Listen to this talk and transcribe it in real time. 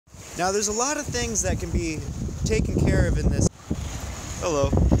Now there's a lot of things that can be taken care of in this. Hello,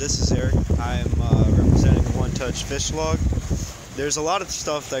 this is Eric. I'm representing the OneTouchFishLog. There's a lot of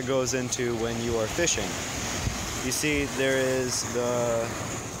stuff that goes into when you are fishing. You see, there is the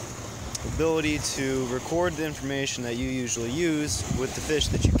ability to record the information that you usually use with the fish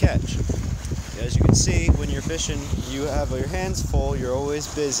that you catch. As you can see, when you're fishing, you have your hands full, you're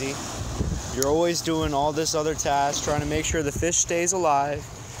always busy, you're always doing all this other task, trying to make sure the fish stays alive,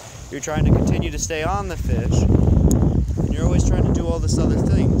 you're trying to continue to stay on the fish, and you're always trying to do all this other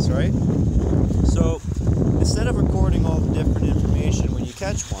things, right? So, instead of recording all the different information when you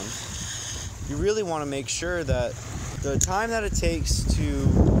catch one, you really want to make sure that the time that it takes to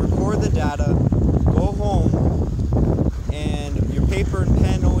record the data, go home, and your paper and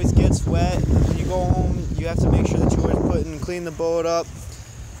pen always gets wet, and when you go home, you have to make sure that you always clean the boat up,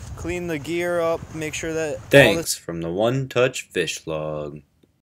 clean the gear up, make sure that Thanks from the OneTouchFishLog.